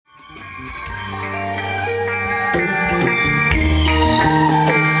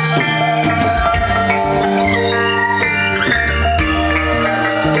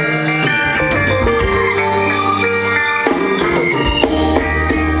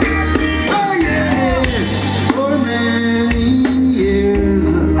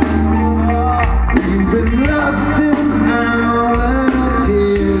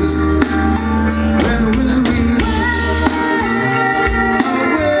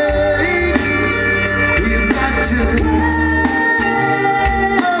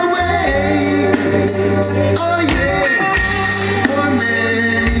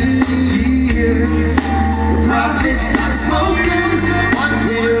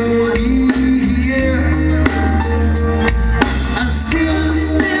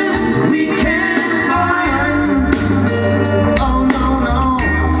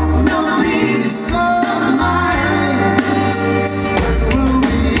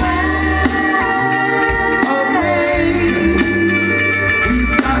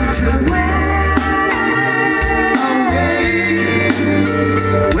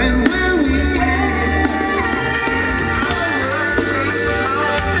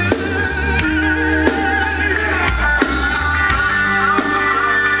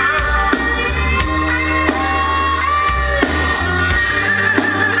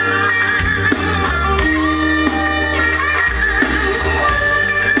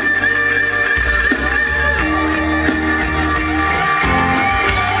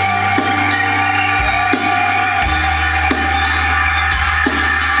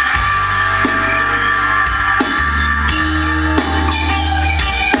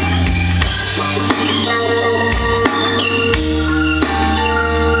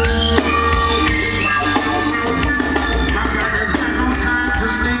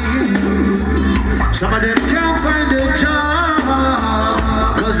Some of them can't find a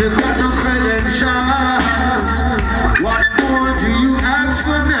job, cause they've got no credentials. What more do you ask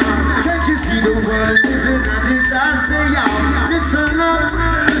for now? Can't you see the world is in a disaster, y'all? Listen up,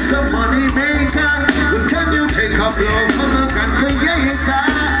 Mr. Money Maker. But can you take a blow from the gun creator?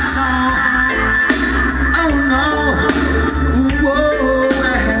 No. Oh no. Whoa.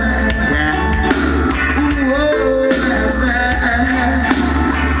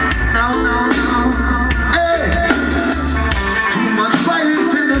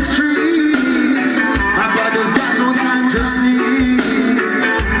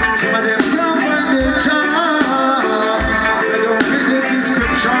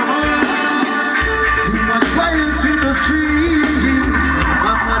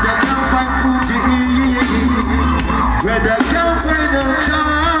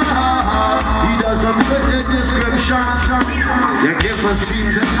 You give us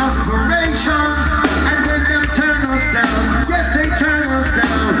dreams and aspirations, and then them turn us down. Yes, they turn us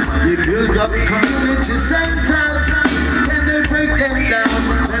down. You build up community centers, then they break them down,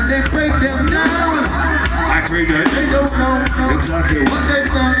 then they break them down. I pray that they don't know exactly what they've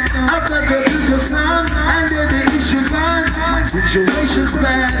done. After they do the slums, and then the issue bad, situation's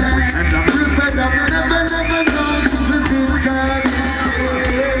bad, and I'm real fed up. Never know the good times.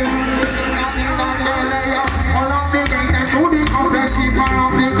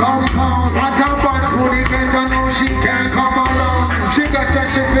 What about Holy Ghetto? No, she can't come along. She got that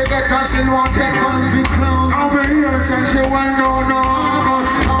she figure that she won't take one big clown. Over here, so she won't know no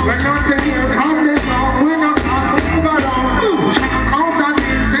August. We're not to hear from this song. We're not going to go down. She out that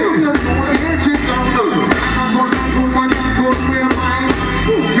thing, say you know the age is down. I'm not going to do what I'm going to wear mine.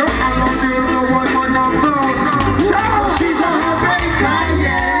 You're alone, you know what one of those. She's a heartbreaker,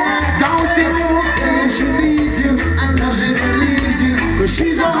 yeah. Don't think till she leaves you and loves you and leaves you. But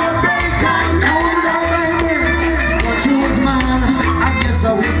she's a heartbreaker, but she was mine, I guess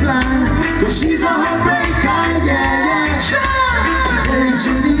I was blind. But she's a heartbreaker, yeah, yeah. Till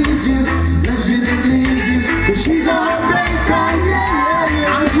she leaves you, loves you and leaves you. But she's a heartbreaker, yeah,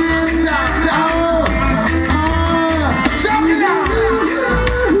 yeah. I'm here to show me now.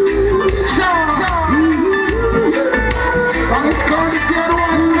 I'm just going to see the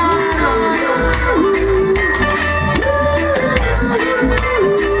one now.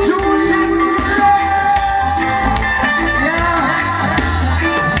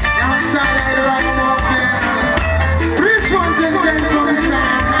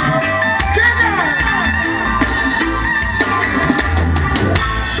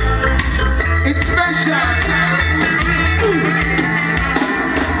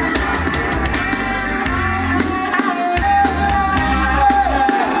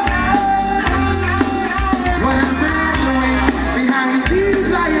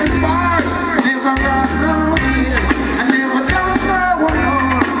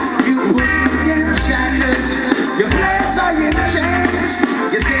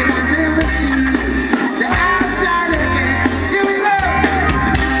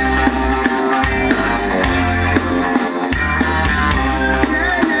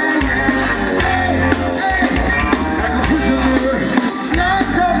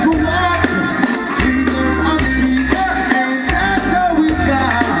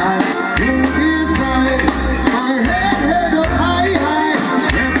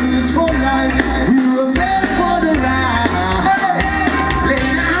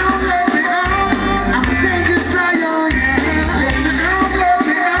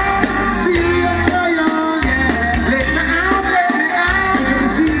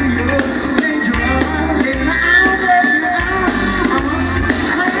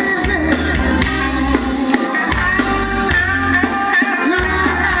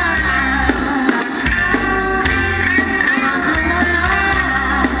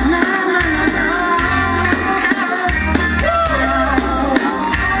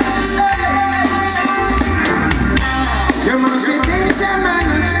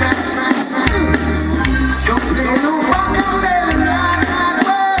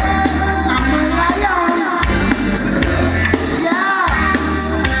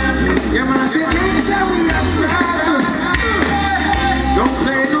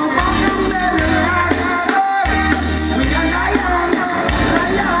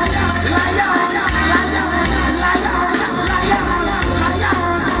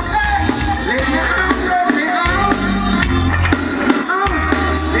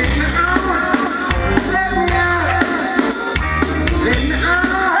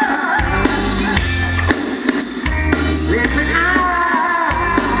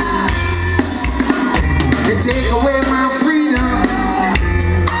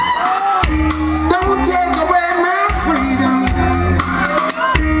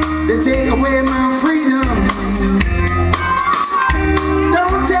 They take away my freedom.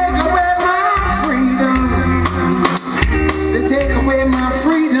 Don't take away my freedom. They take away my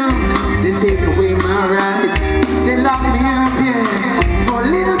freedom. They take away my rights. They lock me up here for a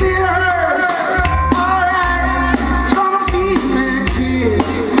little bit of hurt. Alright, it's gonna feed my kids.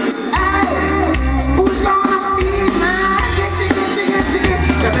 Hey, who's gonna feed my kids?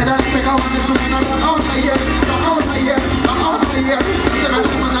 You better let me go on this one. I'm out of here. I'm out of here. I'm out of here. I'm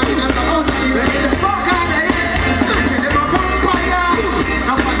out of here. Fuck out of here. Say them a vampire.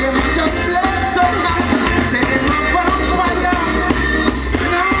 Nobody will just play so nice. Say them a vampire.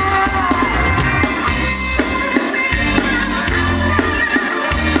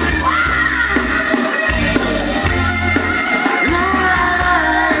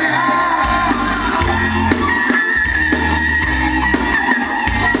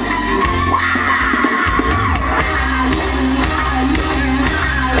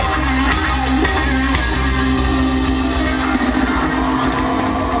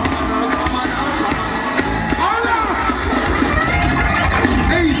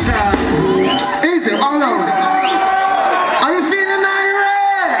 Easy, hold on. Are you feeling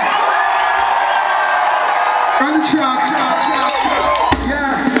irate? Run the track.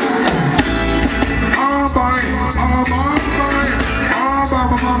 Yeah. Oh boy, oh boy, oh boy,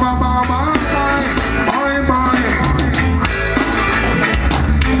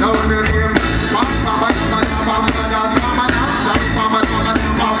 now in the name.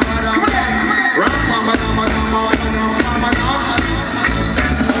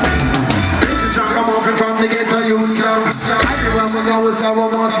 From the ghetto youth club. Everywhere we go is our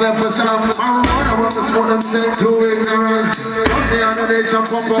most left for some. I'm one of them, what them say too ignorant. Don't say on the day some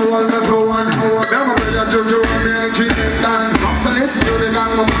pump a wall me for one. Never with a JuJu on the entry stand. So listen to the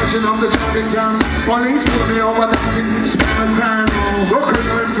gang, I'm marching up the traffic jam. Police put me over the spam and pan. Broken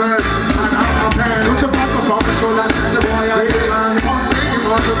and first, and I'm a pan. Don't you pop up on the shoulder, that's the boy I hate, man. First thing you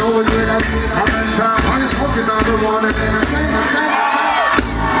want to know is where I'm at. I'm smoking on the morning, and I say,